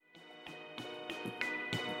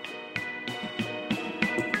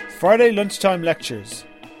Friday Lunchtime Lectures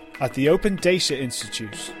at the Open Data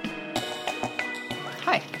Institute.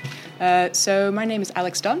 Hi, so my name is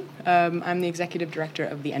Alex Dunn. I'm the Executive Director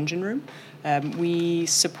of the Engine Room. We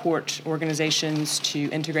support organizations to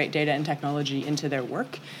integrate data and technology into their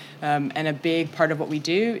work. And a big part of what we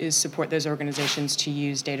do is support those organizations to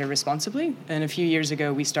use data responsibly. And a few years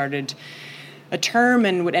ago, we started a term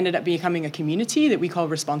and what ended up becoming a community that we call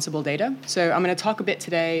responsible data. So I'm going to talk a bit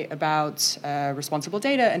today about responsible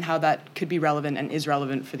data and how that could be relevant and is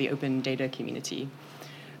relevant for the open data community.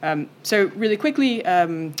 So really quickly,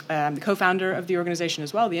 I'm the co-founder of the organization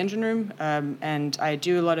as well, the Engine Room, and I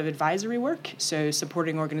do a lot of advisory work, so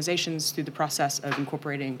supporting organizations through the process of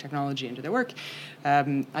incorporating technology into their work.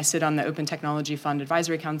 I sit on the Open Technology Fund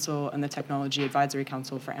Advisory Council and the Technology Advisory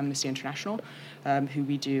Council for Amnesty International, who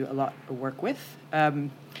we do a lot of work with.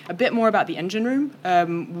 A bit more about the Engine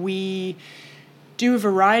Room. We do a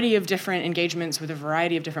variety of different engagements with a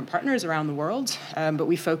variety of different partners around the world, but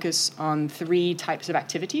we focus on three types of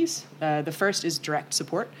activities. The first is direct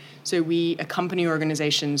support. So we accompany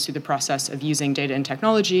organizations through the process of using data and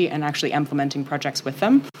technology and actually implementing projects with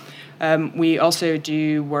them. We also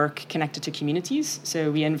do work connected to communities.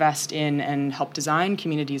 So we invest in and help design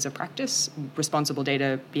communities of practice, responsible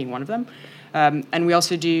data being one of them. And we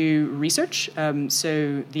also do research.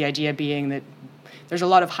 So the idea being that there's a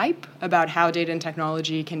lot of hype about how data and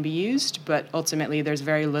technology can be used, but ultimately there's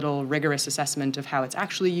very little rigorous assessment of how it's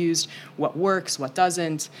actually used, what works, what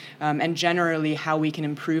doesn't, and generally how we can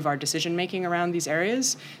improve our decision-making around these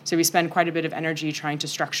areas. So we spend quite a bit of energy trying to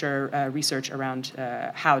structure research around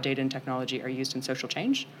how data and technology are used in social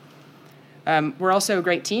change. We're also a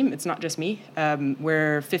great team. It's not just me.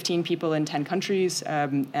 We're 15 people in 10 countries,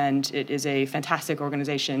 and it is a fantastic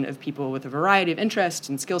organization of people with a variety of interests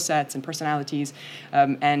and skill sets and personalities.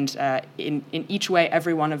 And in each way,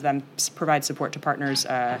 every one of them provides support to partners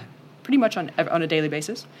pretty much on a daily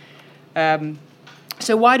basis.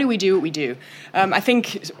 So why do we do what we do? I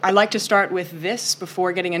think I like to start with this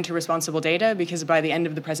before getting into responsible data, because by the end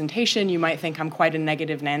of the presentation, you might think I'm quite a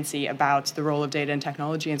negative Nancy about the role of data and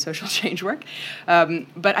technology in social change work.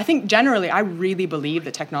 But I think generally, I really believe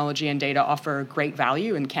that technology and data offer great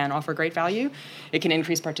value and can offer great value. It can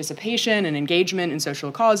increase participation and engagement in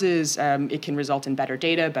social causes. It can result in better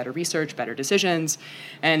data, better research, better decisions.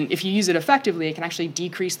 And if you use it effectively, it can actually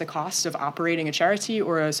decrease the cost of operating a charity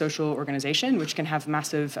or a social organization, which can have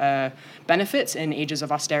massive benefits in ages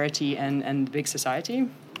of austerity and big society.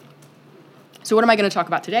 So what am I going to talk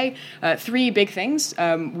about today? Three big things.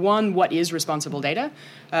 One, what is responsible data?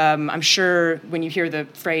 I'm sure when you hear the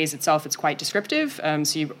phrase itself, it's quite descriptive,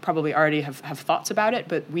 so you probably already have thoughts about it,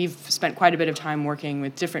 but we've spent quite a bit of time working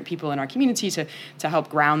with different people in our community to help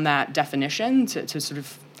ground that definition, to sort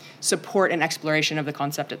of support an exploration of the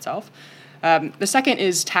concept itself. The second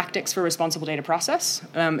is tactics for responsible data process.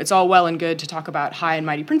 It's all well and good to talk about high and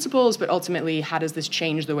mighty principles, but ultimately, how does this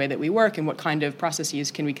change the way that we work, and what kind of processes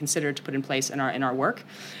can we consider to put in place in our work?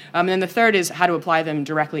 And then the third is how to apply them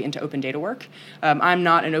directly into open data work. I'm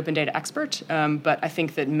not an open data expert, but I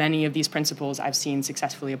think that many of these principles I've seen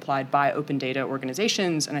successfully applied by open data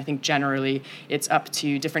organizations, and I think generally it's up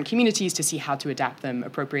to different communities to see how to adapt them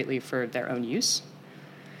appropriately for their own use.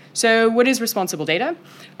 So what is responsible data?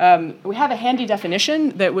 We have a handy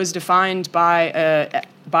definition that was defined by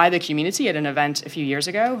the community at an event a few years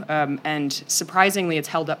ago, and surprisingly, it's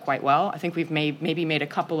held up quite well. I think we've maybe made a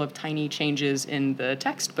couple of tiny changes in the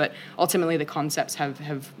text, but ultimately the concepts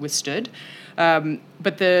have withstood.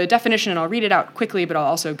 But the definition, and I'll read it out quickly, but I'll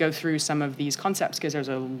also go through some of these concepts because there's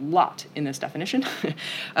a lot in this definition.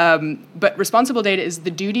 But responsible data is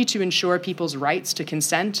the duty to ensure people's rights to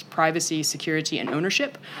consent, privacy, security, and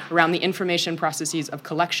ownership around the information processes of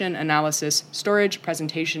collection, analysis, storage,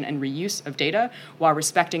 presentation, and reuse of data while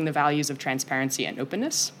respecting the values of transparency and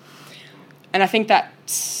openness. And I think that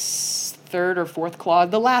third or fourth clause,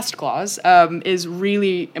 the last clause, is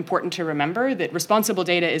really important to remember that responsible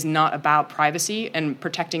data is not about privacy and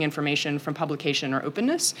protecting information from publication or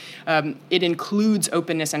openness. It includes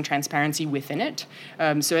openness and transparency within it.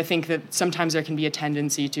 So I think that sometimes there can be a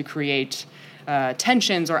tendency to create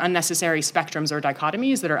tensions or unnecessary spectrums or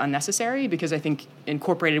dichotomies that are unnecessary, because I think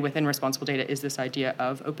incorporated within responsible data is this idea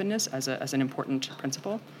of openness as an important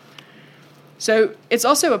principle. So it's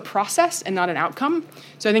also a process and not an outcome.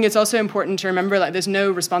 So I think it's also important to remember that there's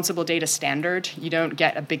no responsible data standard. You don't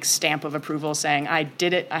get a big stamp of approval saying, I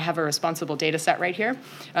did it, I have a responsible data set right here.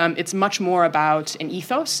 It's much more about an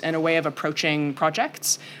ethos and a way of approaching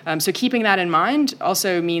projects. So keeping that in mind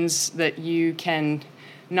also means that you can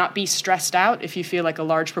not be stressed out if you feel like a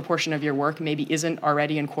large proportion of your work maybe isn't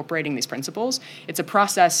already incorporating these principles. It's a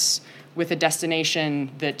process with a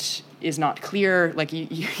destination that is not clear. Like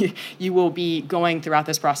you will be going throughout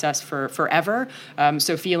this process for forever.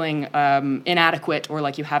 So feeling inadequate or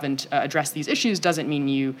like you haven't addressed these issues doesn't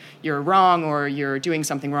mean you're wrong or you're doing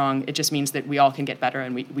something wrong. It just means that we all can get better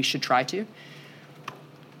and we should try to.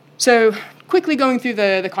 So quickly going through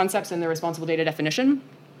the concepts and the responsible data definition.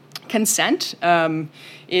 Consent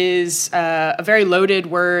is a very loaded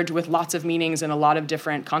word with lots of meanings in a lot of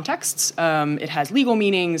different contexts. It has legal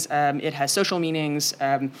meanings, it has social meanings,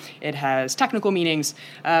 it has technical meanings.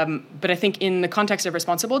 But I think in the context of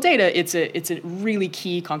responsible data, it's a really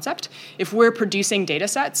key concept. If we're producing data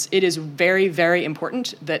sets, it is very, very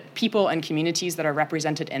important that people and communities that are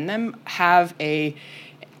represented in them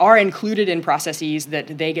are included in processes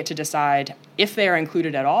that they get to decide if they are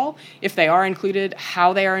included at all, if they are included,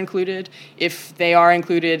 how they are included, if they are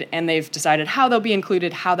included and they've decided how they'll be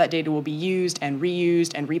included, how that data will be used and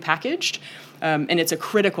repackaged. And it's a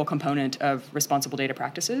critical component of responsible data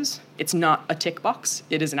practices. It's not a tick box.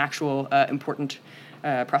 It is an actual important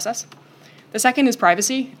process. The second is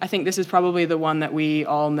privacy. I think this is probably the one that we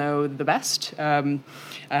all know the best.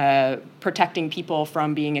 Protecting people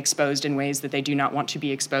from being exposed in ways that they do not want to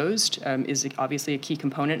be exposed is obviously a key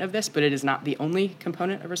component of this, but it is not the only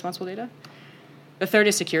component of responsible data. The third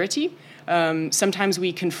is security. Sometimes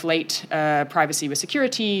we conflate privacy with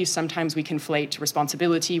security. Sometimes we conflate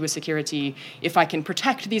responsibility with security. If I can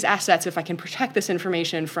protect these assets, if I can protect this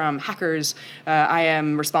information from hackers, I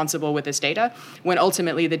am responsible with this data, when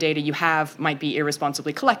ultimately the data you have might be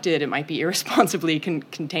irresponsibly collected. It might be irresponsibly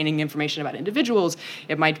containing information about individuals.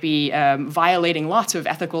 It might be violating lots of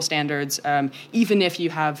ethical standards, even if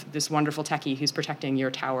you have this wonderful techie who's protecting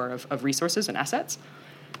your tower of resources and assets.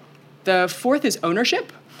 The fourth is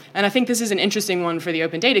ownership. And I think this is an interesting one for the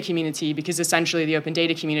open data community because essentially the open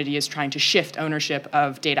data community is trying to shift ownership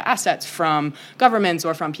of data assets from governments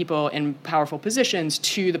or from people in powerful positions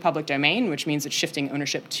to the public domain, which means it's shifting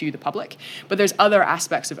ownership to the public. But there's other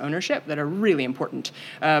aspects of ownership that are really important.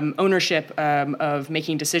 Ownership of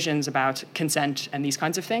making decisions about consent and these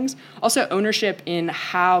kinds of things. Also ownership in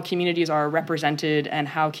how communities are represented and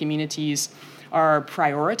how communities are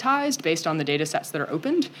prioritized based on the data sets that are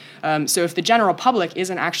opened. So if the general public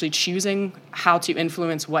isn't actually choosing how to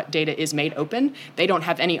influence what data is made open, they don't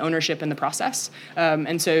have any ownership in the process.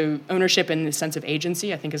 And so ownership in the sense of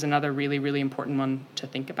agency, I think, is another really, really important one to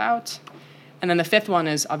think about. And then the fifth one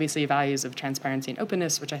is obviously values of transparency and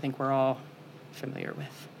openness, which I think we're all familiar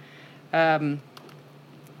with.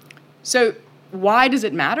 So why does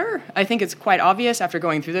it matter? I think it's quite obvious after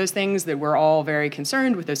going through those things that we're all very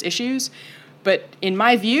concerned with those issues. But in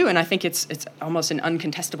my view, and I think it's almost an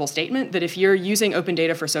uncontestable statement, that if you're using open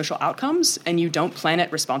data for social outcomes and you don't plan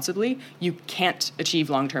it responsibly, you can't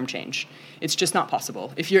achieve long-term change. It's just not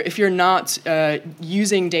possible. If you're not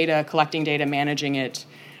using data, collecting data, managing it,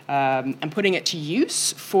 and putting it to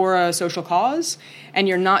use for a social cause, and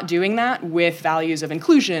you're not doing that with values of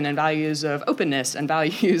inclusion and values of openness and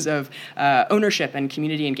values of ownership and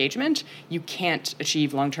community engagement, you can't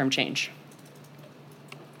achieve long-term change.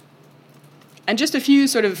 And just a few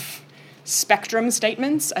sort of spectrum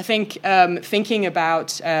statements. I think thinking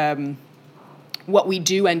about what we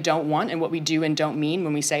do and don't want and what we do and don't mean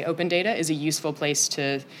when we say open data is a useful place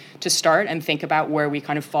to start and think about where we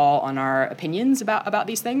kind of fall on our opinions about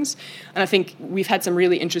these things. And I think we've had some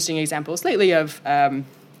really interesting examples lately of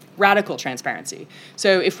radical transparency.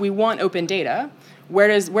 So if we want open data,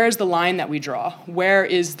 where's the line that we draw? Where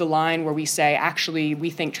is the line where we say, actually, we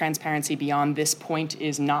think transparency beyond this point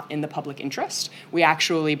is not in the public interest? We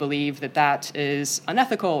actually believe that that is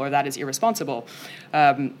unethical or that is irresponsible.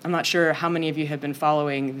 I'm not sure how many of you have been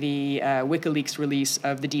following the WikiLeaks release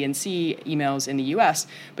of the DNC emails in the US,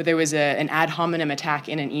 but there was an ad hominem attack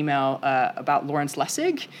in an email about Lawrence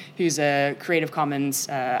Lessig, who's a Creative Commons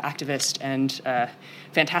activist and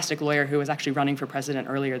fantastic lawyer who was actually running for president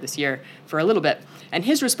earlier this year for a little bit. And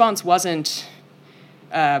his response wasn't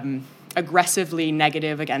aggressively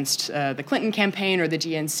negative against the Clinton campaign or the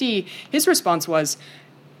DNC. His response was,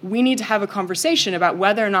 we need to have a conversation about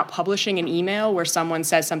whether or not publishing an email where someone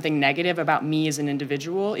says something negative about me as an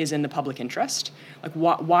individual is in the public interest. Like,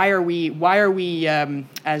 why are we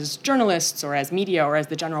as journalists or as media or as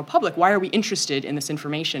the general public, why are we interested in this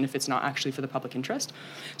information if it's not actually for the public interest?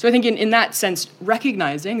 So I think in that sense,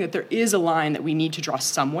 recognizing that there is a line that we need to draw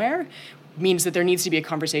somewhere means that there needs to be a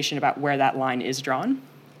conversation about where that line is drawn.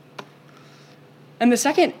 And the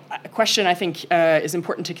second question I think is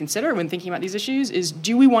important to consider when thinking about these issues is,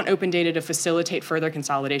 do we want open data to facilitate further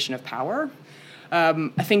consolidation of power?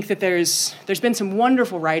 I think that there's been some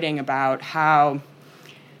wonderful writing about how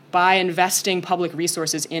by investing public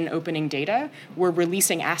resources in opening data, we're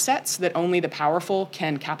releasing assets that only the powerful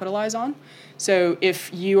can capitalize on. So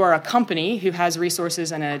if you are a company who has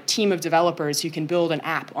resources and a team of developers who can build an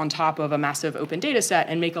app on top of a massive open data set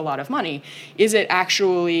and make a lot of money, is it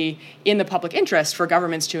actually in the public interest for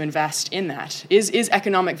governments to invest in that? Is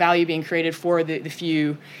economic value being created for the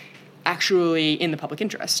few actually in the public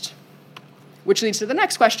interest? Which leads to the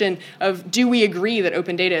next question of, do we agree that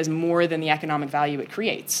open data is more than the economic value it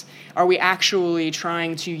creates? Are we actually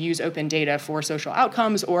trying to use open data for social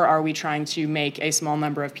outcomes, or are we trying to make a small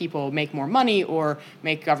number of people make more money or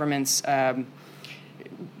make governments in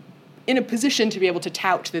a position to be able to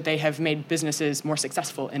tout that they have made businesses more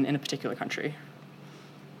successful in a particular country?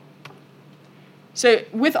 So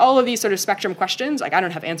with all of these sort of spectrum questions, I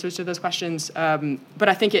don't have answers to those questions, but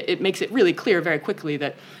I think it makes it really clear very quickly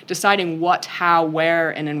that deciding what, how, where,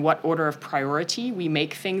 and in what order of priority we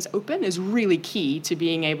make things open is really key to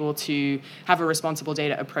being able to have a responsible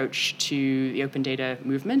data approach to the open data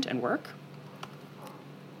movement and work.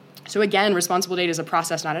 So again, responsible data is a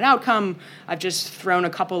process, not an outcome. I've just thrown a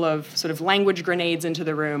couple of sort of language grenades into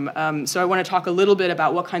the room. So I want to talk a little bit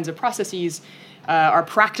about what kinds of processes are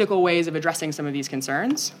practical ways of addressing some of these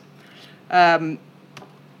concerns. And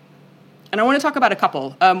I want to talk about a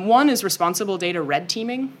couple. One is responsible data red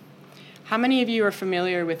teaming. How many of you are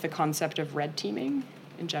familiar with the concept of red teaming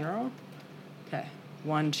in general? Okay,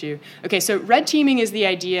 1, 2. Okay, so red teaming is the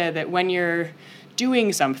idea that when you're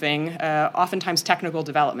doing something, oftentimes technical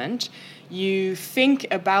development, you think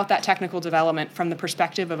about that technical development from the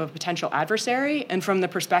perspective of a potential adversary and from the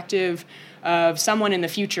perspective of someone in the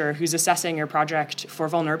future who's assessing your project for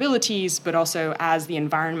vulnerabilities, but also as the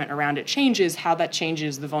environment around it changes, how that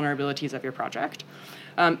changes the vulnerabilities of your project.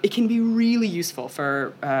 It can be really useful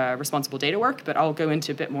for responsible data work, but I'll go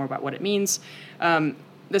into a bit more about what it means.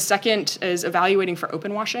 The second is evaluating for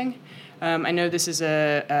open washing. I know this is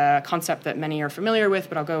a concept that many are familiar with,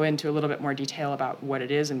 but I'll go into a little bit more detail about what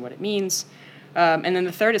it is and what it means. And then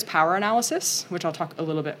the third is power analysis, which I'll talk a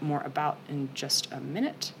little bit more about in just a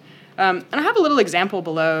minute. And I have a little example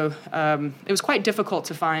below. It was quite difficult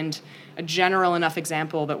to find a general enough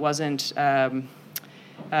example that wasn't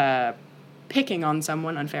picking on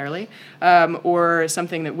someone unfairly, or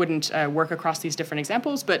something that wouldn't work across these different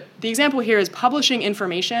examples. But the example here is publishing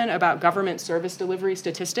information about government service delivery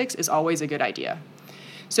statistics is always a good idea.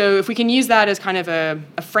 So if we can use that as kind of a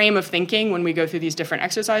frame of thinking when we go through these different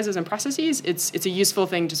exercises and processes, it's a useful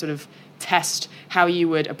thing to sort of test how you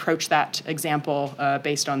would approach that example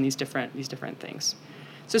based on these different things.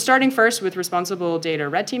 So starting first with responsible data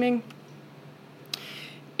red teaming.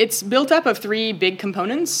 It's built up of 3 big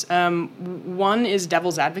components. One is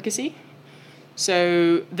devil's advocacy.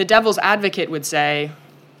 So the devil's advocate would say,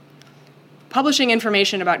 publishing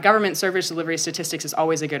information about government service delivery statistics is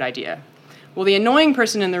always a good idea. Well, the annoying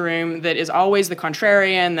person in the room that is always the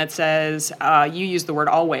contrarian that says, you use the word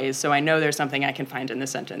always, so I know there's something I can find in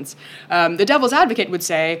this sentence. The devil's advocate would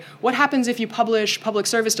say, what happens if you publish public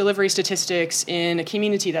service delivery statistics in a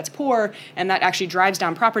community that's poor, and that actually drives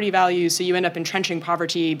down property values, so you end up entrenching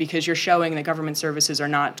poverty because you're showing that government services are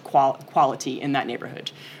not quality in that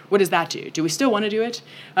neighborhood? What does that do? Do we still want to do it?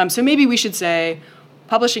 So maybe we should say,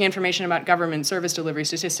 publishing information about government service delivery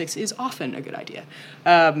statistics is often a good idea.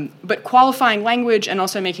 But qualifying language and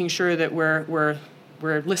also making sure that we're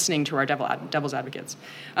listening to our devil's advocates.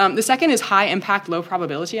 The second is high impact, low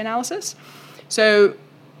probability analysis. So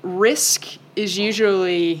risk is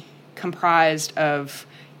usually comprised of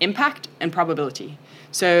impact and probability.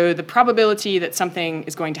 So the probability that something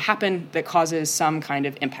is going to happen that causes some kind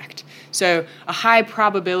of impact. So a high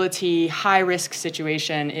probability, high risk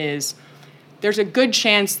situation is there's a good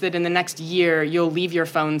chance that in the next year you'll leave your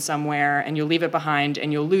phone somewhere and you'll leave it behind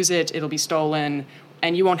and you'll lose it, it'll be stolen,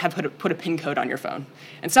 and you won't have put a PIN code on your phone.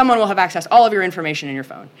 And someone will have access to all of your information in your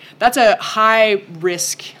phone. That's a high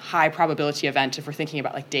risk, high probability event if we're thinking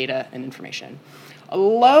about like data and information. A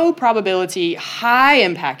low probability, high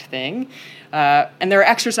impact thing, and there are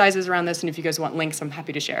exercises around this, and if you guys want links, I'm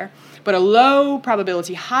happy to share. But a low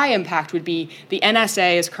probability, high impact would be the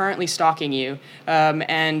NSA is currently stalking you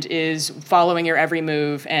and is following your every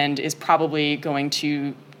move and is probably going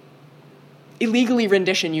to illegally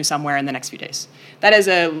rendition you somewhere in the next few days. That is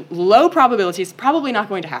a low probability. It's probably not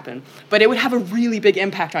going to happen, but it would have a really big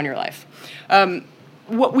impact on your life.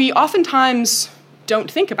 What we oftentimes don't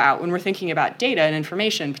think about when we're thinking about data and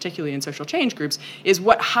information, particularly in social change groups, is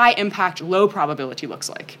what high impact, low probability looks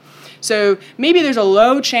like. So maybe there's a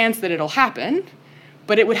low chance that it'll happen,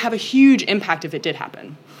 but it would have a huge impact if it did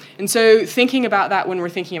happen. And so thinking about that when we're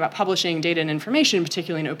thinking about publishing data and information,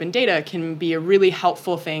 particularly in open data, can be a really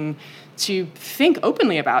helpful thing to think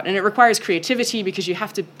openly about. And it requires creativity because you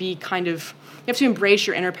have to be you have to embrace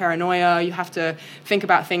your inner paranoia. You have to think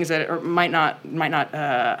about things that might not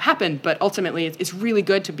happen. But ultimately, it's really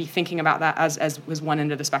good to be thinking about that as one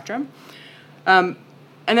end of the spectrum. And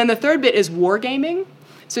then the third bit is wargaming.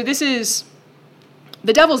 So this is,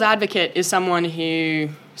 the devil's advocate is someone who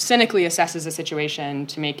cynically assesses a situation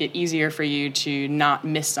to make it easier for you to not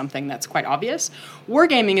miss something that's quite obvious.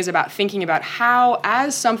 Wargaming is about thinking about how,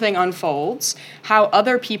 as something unfolds, how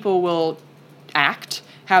other people will act,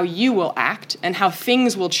 how you will act, and how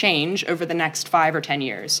things will change over the next 5 or 10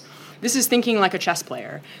 years. This is thinking like a chess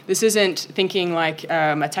player. This isn't thinking like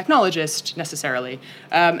a technologist necessarily.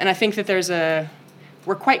 And I think that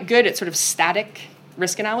we're quite good at sort of static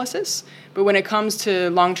risk analysis, but when it comes to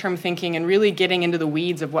long-term thinking and really getting into the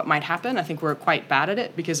weeds of what might happen, I think we're quite bad at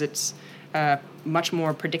it because it's much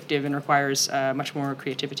more predictive and requires much more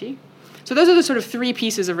creativity. So those are the sort of 3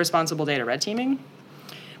 pieces of responsible data red teaming.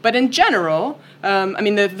 But in general,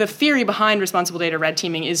 the theory behind responsible data red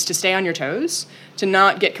teaming is to stay on your toes, to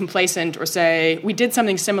not get complacent or say, we did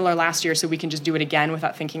something similar last year so we can just do it again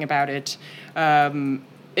without thinking about it.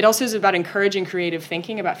 It also is about encouraging creative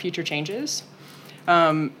thinking about future changes.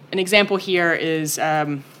 An example here is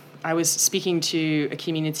I was speaking to a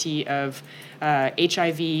community of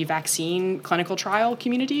HIV vaccine clinical trial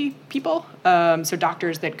community people, so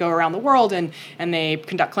doctors that go around the world and they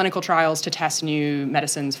conduct clinical trials to test new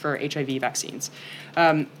medicines for HIV vaccines.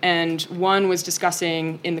 And one was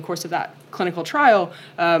discussing, in the course of that clinical trial,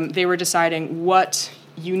 they were deciding what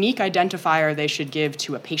unique identifier they should give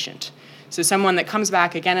to a patient. So someone that comes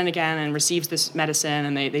back again and again and receives this medicine,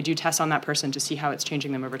 and they do tests on that person to see how it's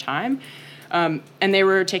changing them over time. And they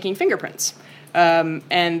were taking fingerprints.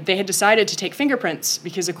 And they had decided to take fingerprints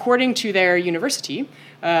because according to their university,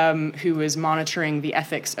 who was monitoring the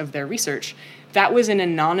ethics of their research, that was an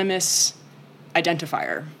anonymous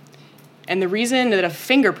identifier. And the reason that a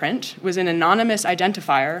fingerprint was an anonymous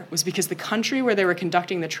identifier was because the country where they were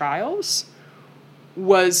conducting the trials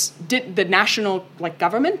the national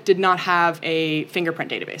government did not have a fingerprint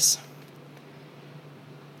database.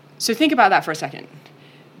 So think about that for a second.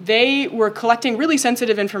 They were collecting really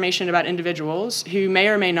sensitive information about individuals who may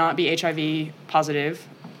or may not be HIV positive.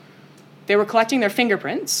 They were collecting their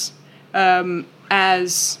fingerprints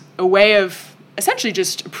as a way of essentially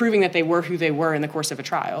just proving that they were who they were in the course of a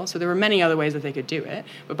trial. So there were many other ways that they could do it,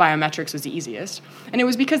 but biometrics was the easiest. And it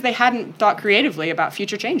was because they hadn't thought creatively about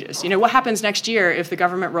future changes. What happens next year if the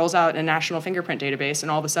government rolls out a national fingerprint database and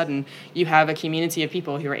all of a sudden you have a community of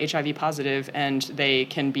people who are HIV positive and they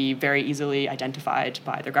can be very easily identified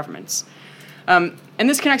by their governments? And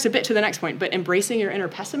this connects a bit to the next point, but embracing your inner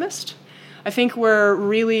pessimist. I think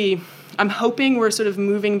I'm hoping we're sort of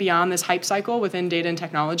moving beyond this hype cycle within data and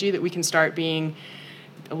technology, that we can start being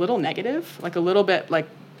a little negative, a little bit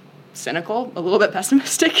cynical, a little bit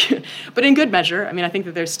pessimistic, but in good measure. I think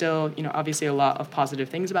that there's still, obviously a lot of positive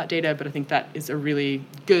things about data, but I think that is a really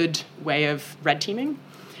good way of red teaming.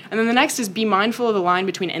 And then the next is be mindful of the line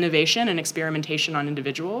between innovation and experimentation on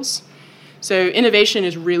individuals. So innovation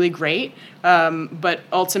is really great, but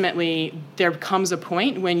ultimately there comes a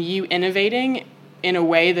point when you innovating in a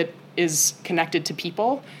way that is connected to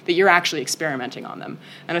people that you're actually experimenting on them.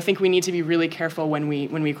 And I think we need to be really careful when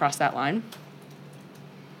we cross that line.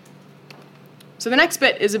 So the next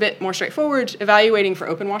bit is a bit more straightforward, evaluating for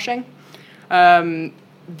open washing.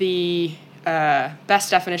 The best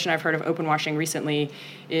definition I've heard of open washing recently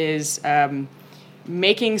is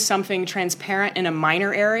making something transparent in a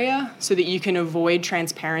minor area so that you can avoid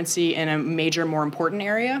transparency in a major, more important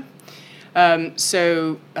area.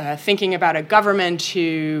 So thinking about a government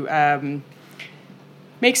who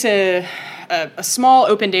makes a small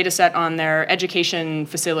open data set on their education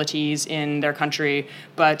facilities in their country,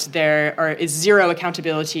 but there is zero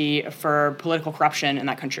accountability for political corruption in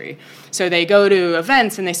that country. So they go to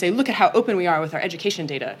events and they say, look at how open we are with our education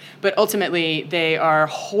data. But ultimately, they are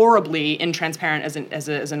horribly intransparent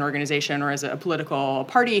as an organization or as a political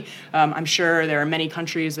party. I'm sure there are many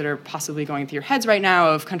countries that are possibly going through your heads right now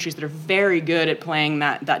of countries that are very good at playing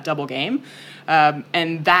that double game.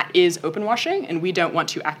 And that is open washing, and we don't want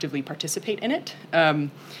to actively participate in it.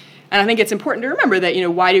 And I think it's important to remember that,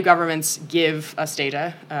 why do governments give us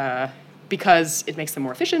data? Because it makes them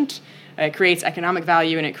more efficient, it creates economic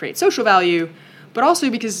value, and it creates social value. but also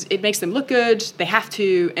because it makes them look good, they have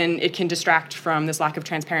to, and it can distract from this lack of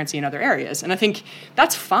transparency in other areas. And I think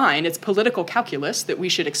that's fine. It's political calculus that we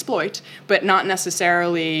should exploit, but not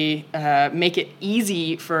necessarily make it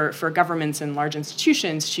easy for governments and large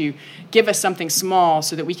institutions to give us something small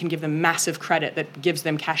so that we can give them massive credit that gives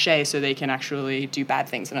them cachet so they can actually do bad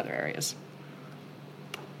things in other areas.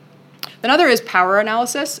 Another is power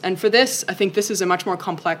analysis, and for this, I think this is a much more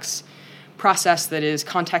complex process that is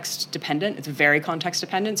context dependent. It's very context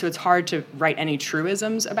dependent, so it's hard to write any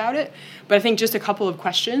truisms about it. But I think just a couple of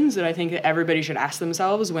questions that I think that everybody should ask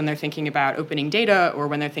themselves when they're thinking about opening data or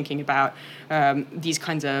when they're thinking about these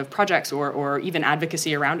kinds of projects or even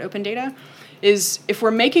advocacy around open data is, if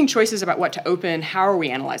we're making choices about what to open, how are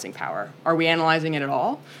we analyzing power? Are we analyzing it at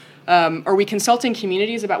all? Are we consulting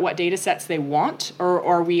communities about what data sets they want, or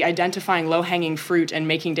are we identifying low-hanging fruit and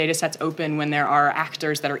making data sets open when there are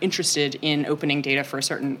actors that are interested in opening data for a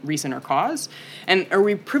certain reason or cause? And are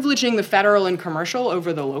we privileging the federal and commercial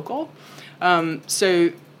over the local?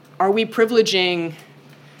 So are we privileging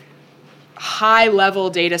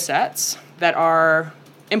high-level data sets that are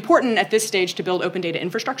important at this stage to build open data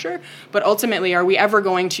infrastructure, but ultimately, are we ever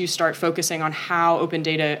going to start focusing on how open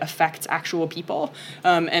data affects actual people?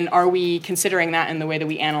 And are we considering that in the way that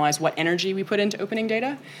we analyze what energy we put into opening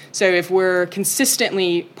data? So if we're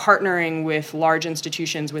consistently partnering with large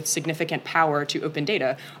institutions with significant power to open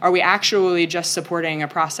data, are we actually just supporting a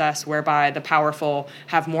process whereby the powerful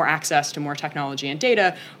have more access to more technology and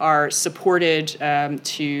data, are supported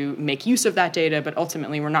to make use of that data, but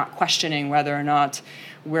ultimately we're not questioning whether or not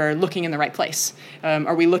we're looking in the right place?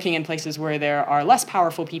 Are we looking in places where there are less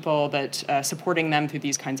powerful people, but supporting them through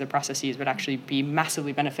these kinds of processes would actually be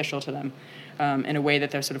massively beneficial to them in a way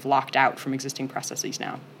that they're sort of locked out from existing processes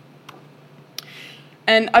now?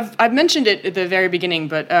 And I've mentioned it at the very beginning,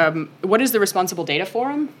 but what is the Responsible Data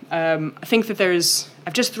Forum? I think that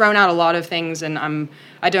I've just thrown out a lot of things, and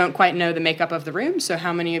I don't quite know the makeup of the room, so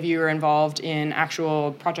how many of you are involved in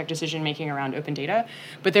actual project decision-making around open data?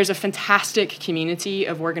 But there's a fantastic community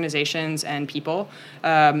of organizations and people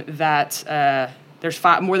that there's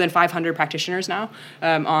more than 500 practitioners now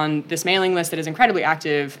on this mailing list that is incredibly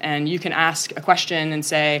active, and you can ask a question and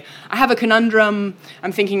say, I have a conundrum,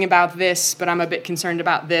 I'm thinking about this, but I'm a bit concerned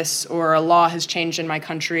about this, or a law has changed in my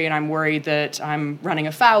country and I'm worried that I'm running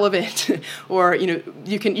afoul of it, or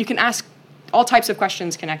you can ask all types of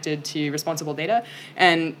questions connected to responsible data,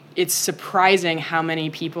 and it's surprising how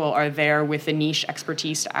many people are there with the niche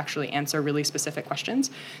expertise to actually answer really specific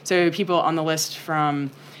questions. So people on the list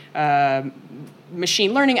from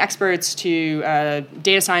machine learning experts to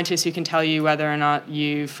data scientists who can tell you whether or not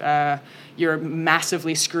you're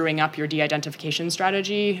massively screwing up your de-identification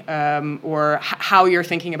strategy, or how you're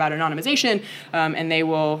thinking about anonymization, and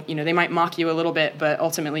they might mock you a little bit, but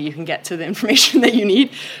ultimately you can get to the information that you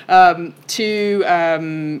need,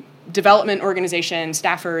 to development organization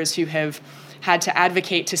staffers who have had to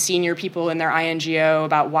advocate to senior people in their INGO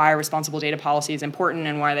about why responsible data policy is important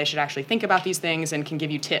and why they should actually think about these things, and can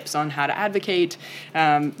give you tips on how to advocate.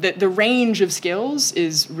 The range of skills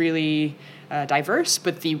is really diverse,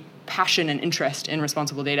 but the passion and interest in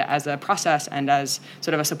responsible data as a process and as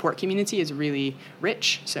sort of a support community is really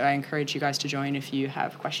rich. So I encourage you guys to join if you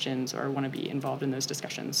have questions or want to be involved in those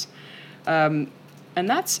discussions. And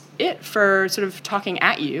that's it for sort of talking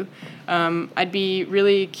at you. I'd be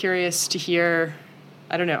really curious to hear,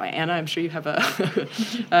 I don't know, Anna, I'm sure you have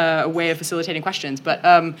a way of facilitating questions, but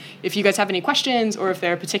if you guys have any questions, or if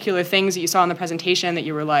there are particular things that you saw in the presentation that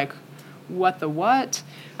you were like, what the what,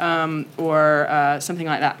 or something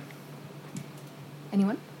like that.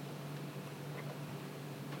 Anyone?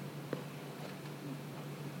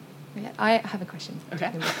 Yeah, I have a question.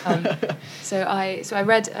 Okay. So I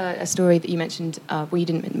read a story that you mentioned. Well, you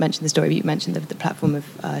didn't mention the story, but you mentioned the platform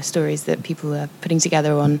of stories that people are putting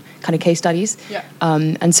together on kind of case studies. Yeah.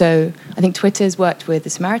 And so I think Twitter's worked with the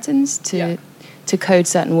Samaritans to code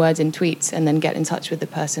certain words in tweets and then get in touch with the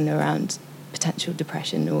person around potential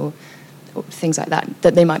depression or things like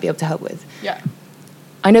that they might be able to help with. Yeah.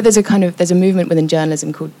 I know there's a movement within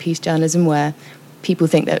journalism called peace journalism, where people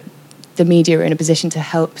think that the media are in a position to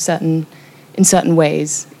help in certain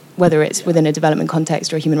ways, whether it's within a development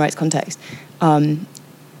context or a human rights context. And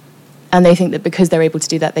they think that because they're able to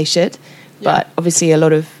do that, they should. Yeah. But obviously a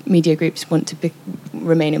lot of media groups want to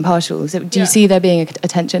remain impartial. So do you see there being a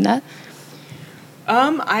tension there?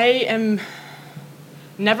 I am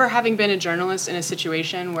never having been a journalist in a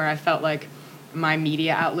situation where I felt like my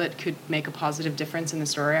media outlet could make a positive difference in the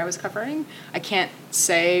story I was covering. I can't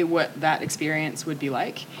say what that experience would be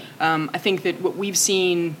like. I think that what we've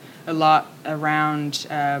seen a lot around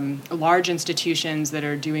large institutions that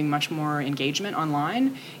are doing much more engagement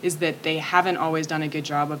online is that they haven't always done a good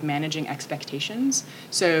job of managing expectations.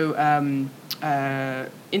 So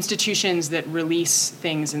institutions that release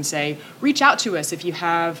things and say, reach out to us if you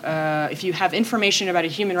have information about a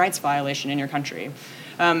human rights violation in your country.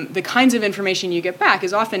 The kinds of information you get back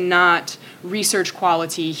is often not research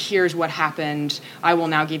quality, here's what happened, I will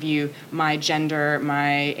now give you my gender,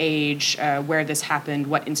 my age, where this happened,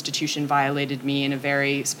 what institution violated me in a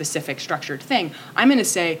very specific structured thing. I'm going to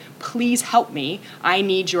say, please help me, I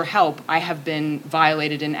need your help, I have been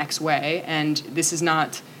violated in X way, and this is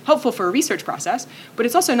not helpful for a research process, but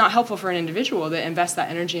it's also not helpful for an individual that invests that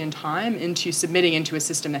energy and time into submitting into a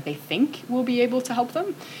system that they think will be able to help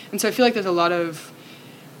them. And so I feel like there's a lot of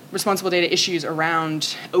responsible data issues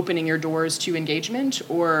around opening your doors to engagement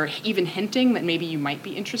or even hinting that maybe you might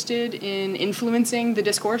be interested in influencing the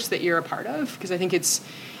discourse that you're a part of, because I think it's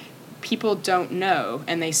people don't know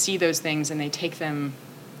and they see those things and they take them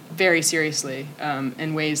very seriously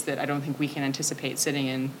in ways that I don't think we can anticipate sitting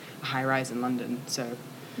in a high rise in London. So,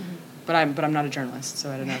 but I'm not a journalist,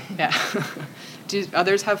 so I don't know. Yeah. Do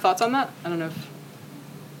others have thoughts on that? I don't know if.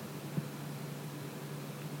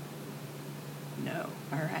 No.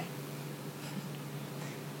 All right.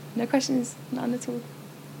 No questions? None at all?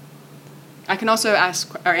 I can also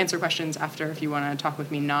ask or answer questions after if you want to talk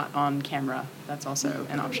with me not on camera. That's also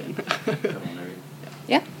an option.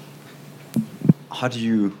 Yeah. How do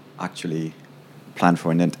you actually plan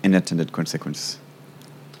for an unintended consequence?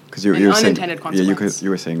 Because you're saying unintended consequence. You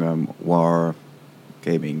were saying war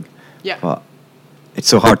gaming. Yeah. But it's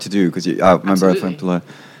so hard to do because I remember, for Absolutely. example,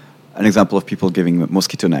 an example of people giving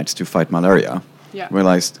mosquito nets to fight malaria. Yeah.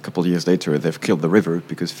 Realized a couple of years later they've killed the river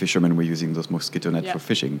because fishermen were using those mosquito nets for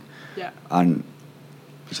fishing. Yeah. And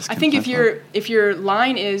I think if your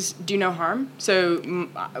line is do no harm, so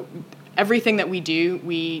everything that we do,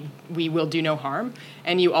 we will do no harm,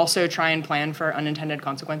 and you also try and plan for unintended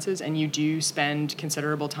consequences, and you do spend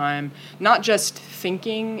considerable time not just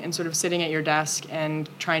thinking and sort of sitting at your desk and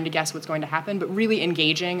trying to guess what's going to happen, but really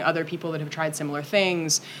engaging other people that have tried similar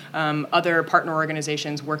things, other partner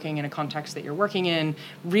organizations working in a context that you're working in,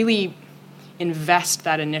 really invest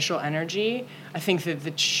that initial energy. I think that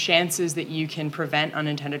the chances that you can prevent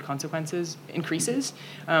unintended consequences increases,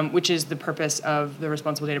 which is the purpose of the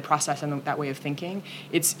responsible data process and that way of thinking.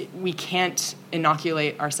 We can't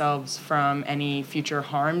inoculate ourselves from any future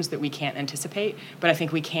harms that we can't anticipate, but I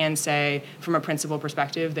think we can say from a principle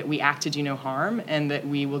perspective that we act to do no harm and that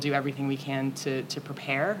we will do everything we can to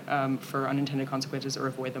prepare for unintended consequences or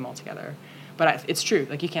avoid them altogether. But it's true,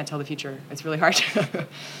 like you can't tell the future. It's really hard.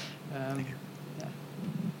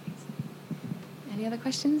 Any other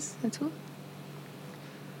questions at all?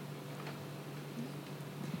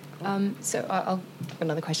 So I'll have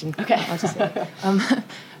another question. Okay. I'll just say,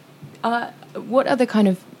 what other kind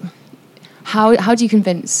of how do you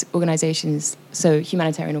convince organizations, so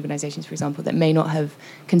humanitarian organizations, for example, that may not have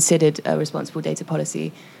considered a responsible data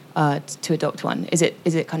policy to adopt one? Is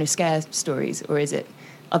it kind of scare stories, or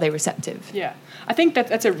are they receptive? Yeah, I think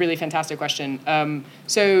that's a really fantastic question.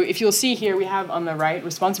 So if you'll see here, we have on the right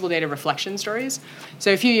responsible data reflection stories.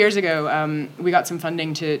 So a few years ago, we got some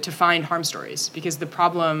funding to find harm stories because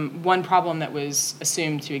one problem that was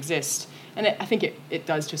assumed to exist, and I think it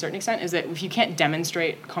does to a certain extent, is that if you can't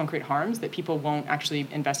demonstrate concrete harms, that people won't actually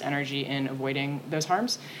invest energy in avoiding those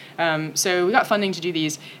harms. So we got funding to do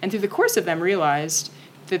these, and through the course of them realized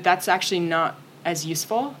that that's actually not as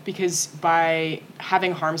useful, because by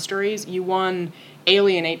having harm stories, you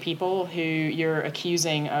alienate people who you're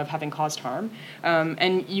accusing of having caused harm,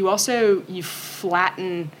 and you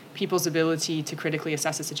flatten people's ability to critically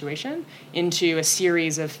assess a situation into a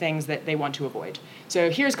series of things that they want to avoid. So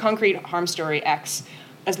here's concrete harm story X.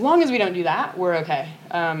 As long as we don't do that, we're okay.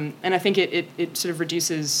 And I think it sort of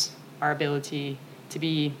reduces our ability to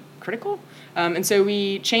be critical. And so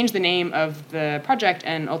we changed the name of the project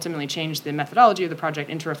and ultimately changed the methodology of the project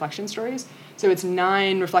into reflection stories. So it's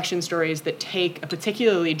 9 reflection stories that take a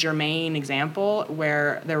particularly germane example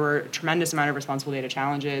where there were a tremendous amount of responsible data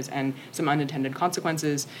challenges and some unintended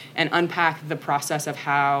consequences, and unpack the process of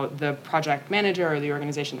how the project manager or the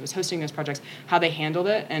organization that was hosting those projects, how they handled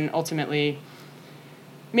it, and ultimately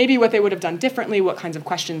maybe what they would have done differently, what kinds of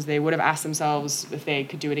questions they would have asked themselves if they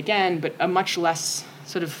could do it again, but a much less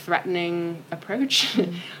sort of threatening approach.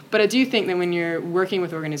 But I do think that when you're working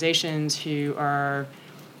with organizations who are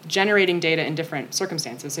generating data in different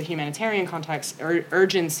circumstances, so humanitarian context,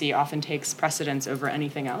 urgency often takes precedence over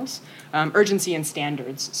anything else. Urgency and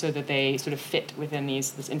standards, so that they sort of fit within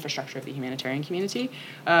this infrastructure of the humanitarian community.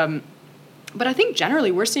 But I think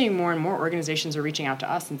generally we're seeing more and more organizations are reaching out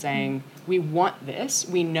to us and saying, we want this,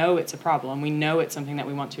 we know it's a problem, we know it's something that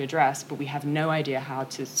we want to address, but we have no idea how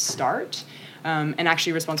to start. And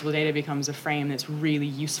actually responsible data becomes a frame that's really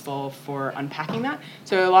useful for unpacking that.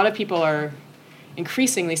 So a lot of people are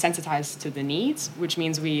increasingly sensitized to the needs, which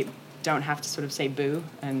means we don't have to sort of say boo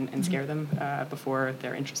and scare them before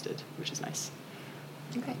they're interested, which is nice.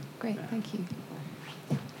 Okay, great, thank you.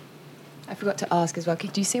 I forgot to ask as well.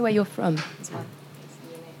 Could you say where you're from as well?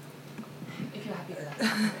 If you're happy with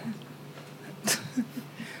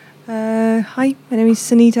that. Hi, my name is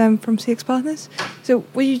Sanita. I'm from CX Partners. So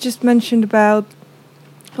what you just mentioned about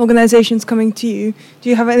organizations coming to you, do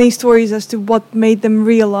you have any stories as to what made them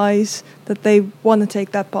realize that they want to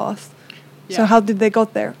take that path? Yeah. So how did they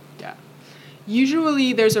got there?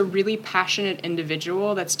 Usually there's a really passionate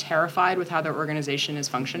individual that's terrified with how their organization is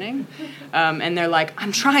functioning. And they're like,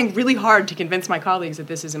 I'm trying really hard to convince my colleagues that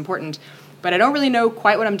this is important, but I don't really know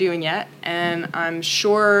quite what I'm doing yet. And I'm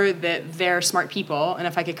sure that they're smart people. And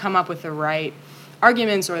if I could come up with the right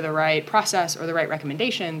arguments or the right process or the right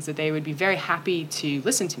recommendations, that they would be very happy to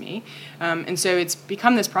listen to me. And so it's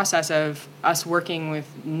become this process of us working with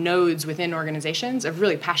nodes within organizations of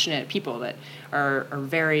really passionate people that are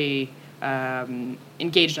very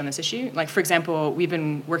engaged on this issue. Like, for example, we've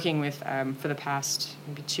been working with, for the past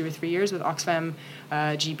maybe 2 or 3 years with Oxfam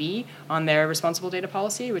GB on their responsible data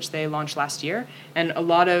policy, which they launched last year. And a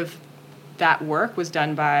lot of that work was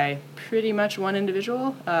done by pretty much one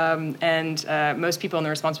individual. And most people in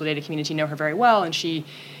the responsible data community know her very well, and she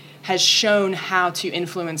has shown how to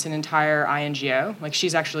influence an entire INGO. Like,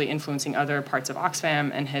 she's actually influencing other parts of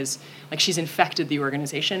Oxfam and she's infected the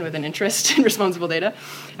organization with an interest in responsible data.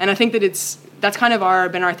 And I think that that's kind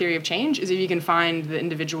of been our theory of change, is if you can find the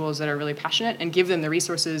individuals that are really passionate and give them the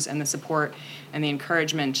resources and the support and the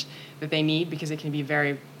encouragement that they need, because it can be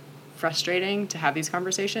very frustrating to have these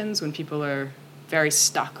conversations when people are very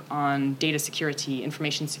stuck on data security,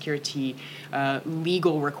 information security,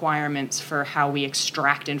 legal requirements for how we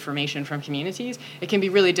extract information from communities. It can be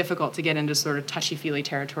really difficult to get into sort of touchy-feely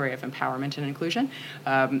territory of empowerment and inclusion.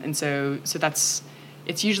 And so it's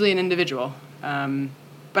usually an individual.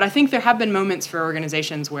 But I think there have been moments for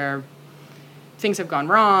organizations where things have gone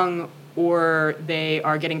wrong, or they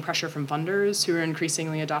are getting pressure from funders who are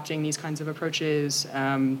increasingly adopting these kinds of approaches,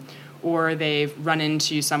 or they've run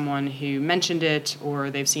into someone who mentioned it, or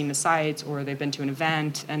they've seen the site, or they've been to an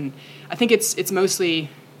event. And I think it's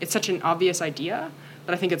such an obvious idea,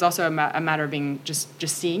 but I think it's also a matter of being just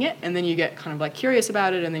seeing it, and then you get kind of like curious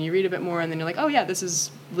about it, and then you read a bit more, and then you're like, oh yeah, this is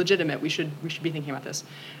legitimate. We should be thinking about this.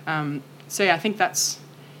 So yeah, I think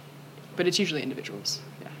but it's usually individuals.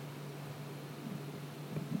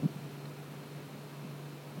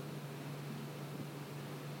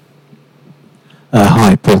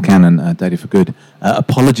 Hi, Paul Cannon, Data for Good.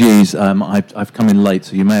 Apologies, I've come in late,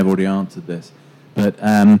 so you may have already answered this. But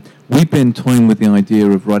we've been toying with the idea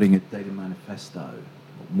of writing a data manifesto.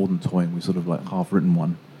 More than toying, we've sort of like half-written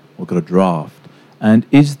one, or got a draft. And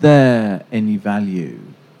is there any value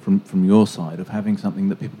from your side of having something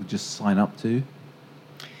that people could just sign up to?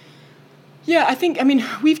 Yeah,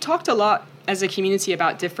 we've talked a lot as a community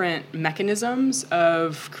about different mechanisms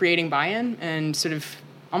of creating buy-in and sort of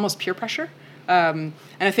almost peer pressure. And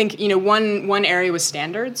I think, one area was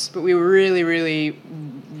standards, but we really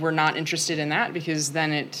were not interested in that, because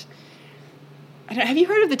then have you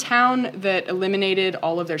heard of the town that eliminated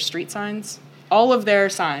all of their street signs? All of their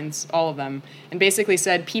signs, all of them, and basically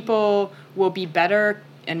said people will be better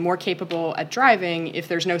and more capable at driving if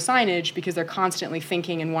there's no signage, because they're constantly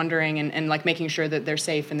thinking and wondering and like making sure that they're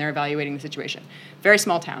safe and they're evaluating the situation. Very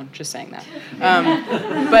small town, just saying that.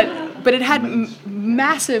 But it had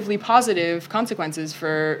massively positive consequences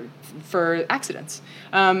for accidents.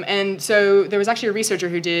 And so there was actually a researcher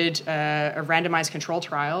who did a randomized control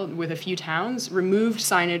trial with a few towns, removed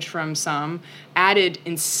signage from some, added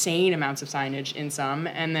insane amounts of signage in some,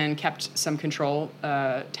 and then kept some control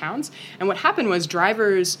towns. And what happened was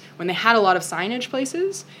drivers, when they had a lot of signage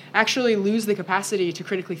places, actually lose the capacity to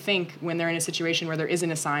critically think when they're in a situation where there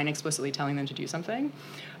isn't a sign explicitly telling them to do something.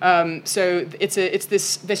 So it's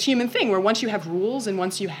this human thing where once you have rules and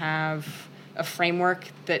once you have a framework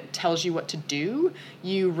that tells you what to do,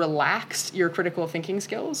 you relax your critical thinking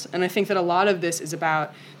skills. And I think that a lot of this is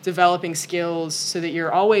about developing skills so that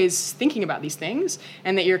you're always thinking about these things,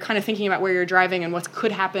 and that you're kind of thinking about where you're driving and what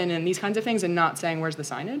could happen and these kinds of things, and not saying, where's the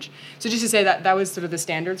signage? So just to say that was sort of the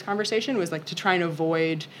standards conversation, was like to try and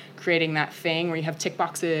avoid creating that thing where you have tick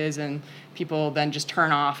boxes and people then just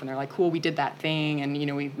turn off and they're like, cool, we did that thing, and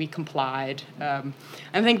we complied. And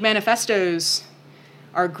I think manifestos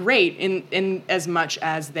are great in as much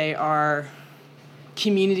as they are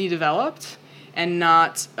community developed and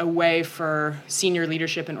not a way for senior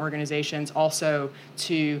leadership in organizations also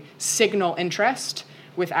to signal interest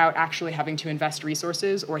without actually having to invest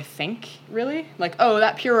resources or think, really. Like, oh,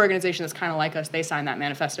 that peer organization that's kind of like us, they signed that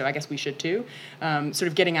manifesto, I guess we should too. Sort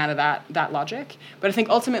of getting out of that logic. But I think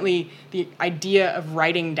ultimately the idea of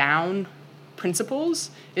writing down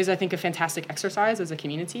principles is, I think, a fantastic exercise as a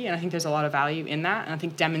community, and I think there's a lot of value in that. And I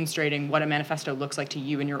think demonstrating what a manifesto looks like to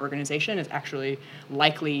you and your organization is actually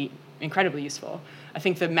likely incredibly useful. I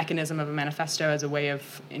think the mechanism of a manifesto as a way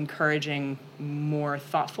of encouraging more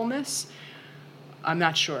thoughtfulness, I'm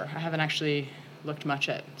not sure. I haven't actually looked much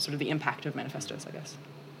at sort of the impact of manifestos, I guess.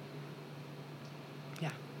 Yeah.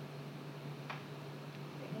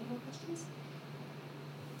 Any more questions?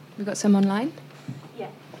 We've got some online. Yeah.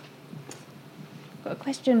 Got a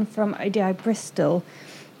question from ODI Bristol,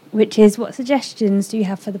 which is, what suggestions do you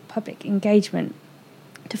have for the public engagement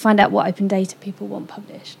to find out what open data people want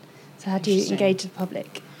published? So how do you engage the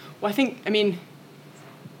public? Well, I think,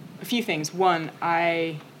 a few things. One,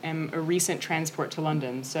 I am a recent transport to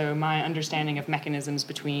London, so my understanding of mechanisms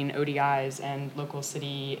between ODIs and local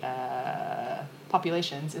city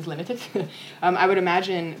populations is limited. I would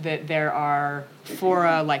imagine that there are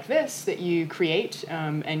fora like this that you create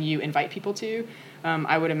and you invite people to.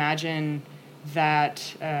 I would imagine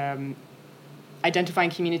that identifying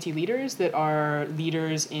community leaders that are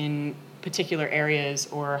leaders in particular areas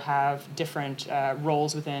or have different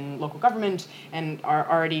roles within local government and are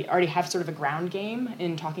already have sort of a ground game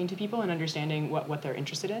in talking to people and understanding what they're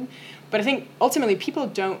interested in. But I think ultimately people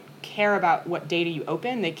don't care about what data you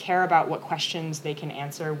open, they care about what questions they can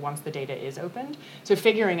answer once the data is opened. So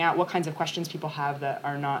figuring out what kinds of questions people have that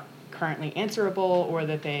are not currently answerable or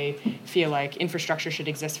that they feel like infrastructure should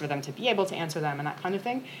exist for them to be able to answer them and that kind of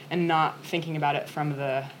thing, and not thinking about it from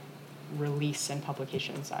the release and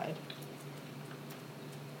publication side.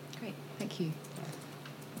 Great, thank you.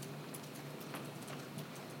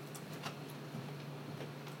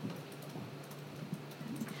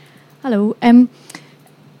 Hello.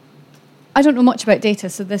 I don't know much about data,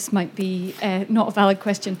 so this might be not a valid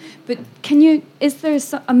question. But is there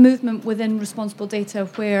a movement within responsible data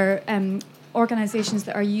where organisations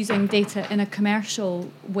that are using data in a commercial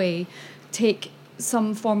way take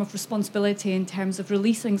some form of responsibility in terms of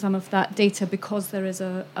releasing some of that data because there is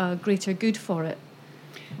a greater good for it?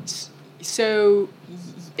 So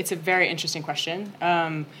it's a very interesting question.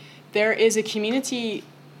 There is a community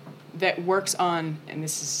that works on, and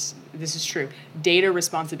this is true, data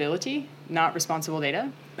responsibility, not responsible data.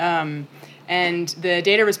 And the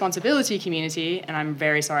data responsibility community, and I'm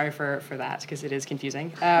very sorry for that because it is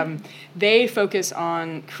confusing, they focus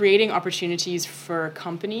on creating opportunities for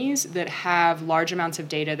companies that have large amounts of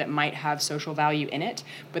data that might have social value in it,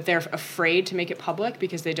 but they're afraid to make it public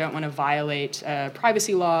because they don't want to violate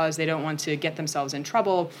privacy laws, they don't want to get themselves in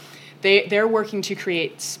trouble. They're working to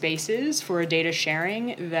create spaces for data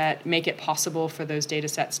sharing that make it possible for those data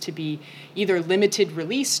sets to be either limited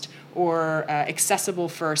released or accessible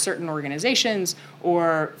for certain organizations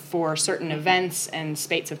or for certain events and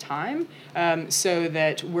spates of time, so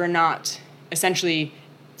that we're not essentially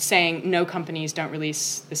saying no, companies don't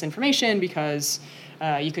release this information because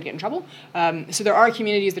you could get in trouble. So there are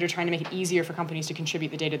communities that are trying to make it easier for companies to contribute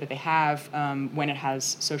the data that they have when it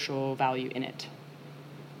has social value in it.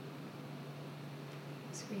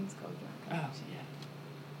 Screen's gone black. Oh,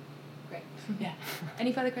 yeah. Great. Yeah.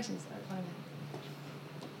 Any further questions?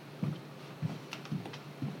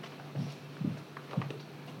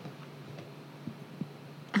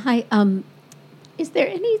 Hi. Is there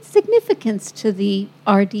any significance to the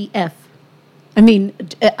RDF? I mean,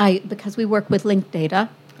 because we work with linked data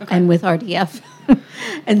and with RDF.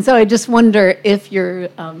 And so I just wonder if your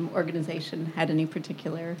organization had any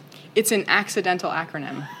particular... It's an accidental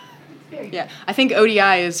acronym. Yeah, I think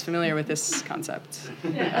ODI is familiar with this concept.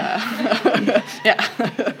 Yeah.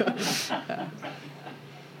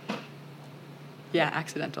 Yeah,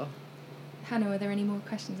 accidental. Hannah, are there any more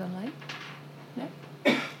questions online? No?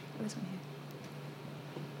 Oh, this one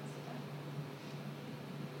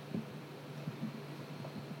here.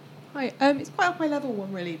 Hi, it's quite a high-level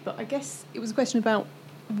one, really, but I guess it was a question about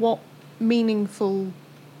what meaningful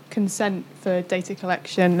consent for data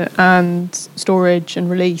collection and storage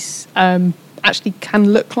and release actually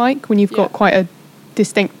can look like when you've got quite a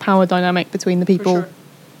distinct power dynamic between the people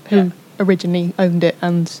who originally owned it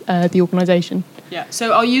and the organisation. Yeah,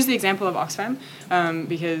 so I'll use the example of Oxfam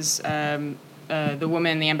because the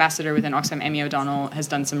woman, the ambassador within Oxfam, Amy O'Donnell, has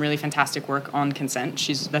done some really fantastic work on consent.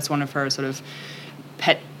 That's one of her sort of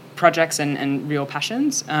pet projects and real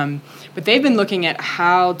passions. But they've been looking at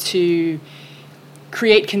how to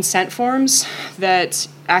create consent forms that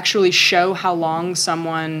actually show how long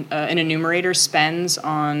someone, an enumerator, spends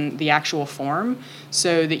on the actual form,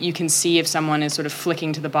 so that you can see if someone is sort of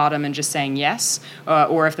flicking to the bottom and just saying yes,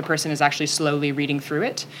 or if the person is actually slowly reading through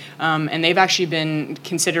it. And they've actually been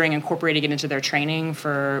considering incorporating it into their training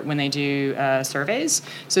for when they do surveys,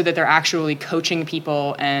 so that they're actually coaching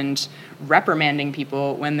people and reprimanding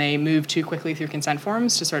people when they move too quickly through consent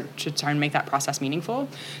forms to try and make that process meaningful.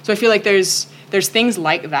 So I feel like there's things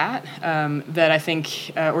like that that I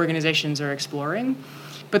think organizations are exploring.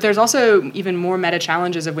 But there's also even more meta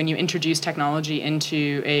challenges of when you introduce technology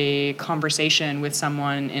into a conversation with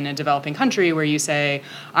someone in a developing country, where you say,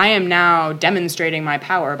 I am now demonstrating my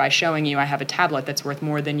power by showing you I have a tablet that's worth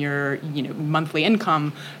more than your monthly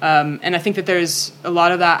income. And I think that there's a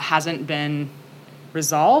lot of that hasn't been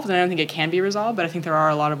resolved, and I don't think it can be resolved, but I think there are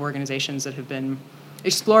a lot of organizations that have been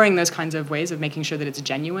exploring those kinds of ways of making sure that it's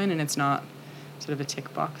genuine and it's not sort of a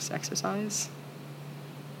tick box exercise.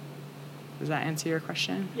 Does that answer your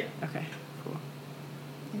question? Yeah. Okay, cool.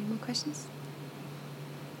 Any more questions?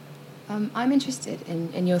 I'm interested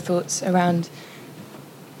in your thoughts around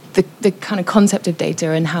the kind of concept of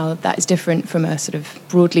data and how that is different from a sort of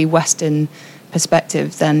broadly Western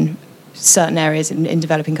perspective than certain areas in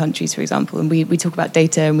developing countries, for example. And we talk about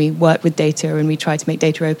data and we work with data and we try to make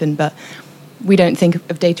data open, but we don't think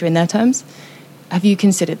of data in their terms. Have you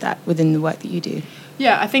considered that within the work that you do?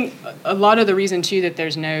 Yeah, I think a lot of the reason, too, that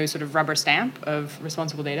there's no sort of rubber stamp of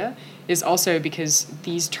responsible data is also because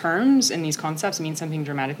these terms and these concepts mean something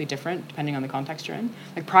dramatically different depending on the context you're in.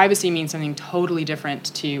 Like, privacy means something totally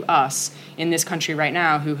different to us in this country right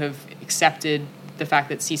now who have accepted the fact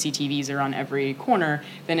that CCTVs are on every corner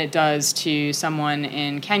than it does to someone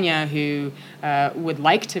in Kenya who would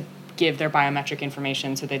like to give their biometric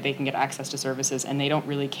information so that they can get access to services, and they don't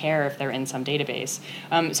really care if they're in some database.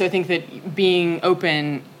 So I think that being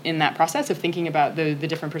open in that process of thinking about the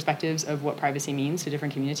different perspectives of what privacy means to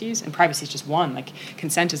different communities, and privacy is just one, like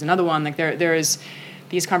consent is another one, like there is,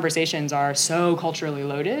 these conversations are so culturally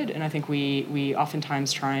loaded, and I think we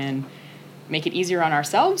oftentimes try and make it easier on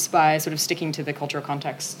ourselves by sort of sticking to the cultural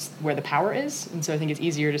context where the power is. And so I think it's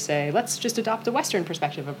easier to say, let's just adopt a Western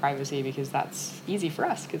perspective of privacy because that's easy for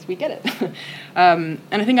us because we get it. And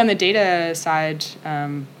I think on the data side,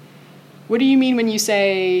 what do you mean when you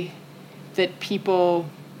say that people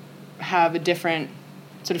have a different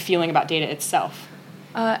sort of feeling about data itself?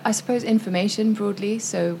 I suppose information broadly.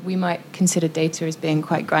 So we might consider data as being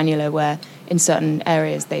quite granular, where in certain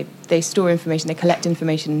areas they store information, they collect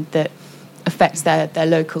information that affects their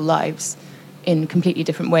local lives in completely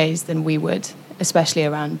different ways than we would, especially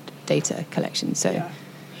around data collection. So, yeah.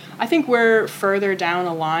 I think we're further down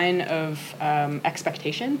a line of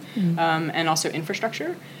expectation and also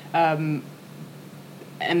infrastructure, and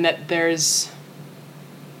that there's,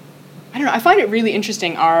 I don't know, I find it really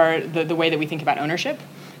interesting the way that we think about ownership.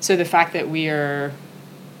 So the fact that we are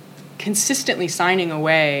consistently signing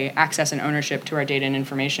away access and ownership to our data and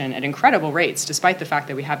information at incredible rates, despite the fact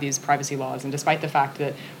that we have these privacy laws and despite the fact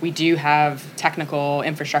that we do have technical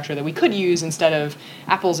infrastructure that we could use instead of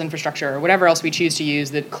Apple's infrastructure or whatever else we choose to use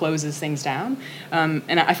that closes things down.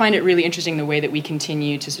 And I find it really interesting the way that we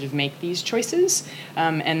continue to sort of make these choices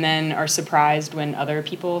and then are surprised when other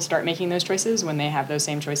people start making those choices when they have those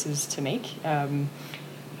same choices to make.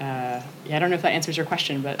 I don't know if that answers your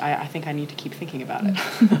question, but I think I need to keep thinking about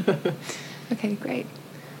it. Okay, great.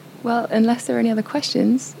 Well, unless there are any other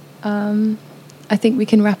questions, I think we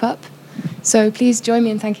can wrap up. So please join me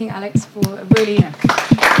in thanking Alex for a really enlightening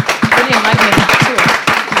tour.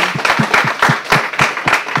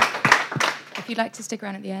 If you'd like to stick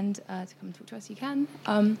around at the end to come and talk to us, you can.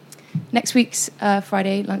 Next week's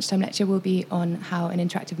Friday Lunchtime Lecture will be on how an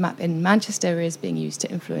interactive map in Manchester is being used to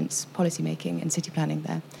influence policymaking and city planning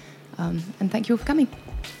there. And thank you all for coming.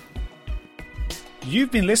 You've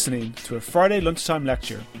been listening to a Friday Lunchtime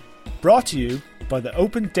Lecture, brought to you by the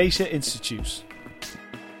Open Data Institute.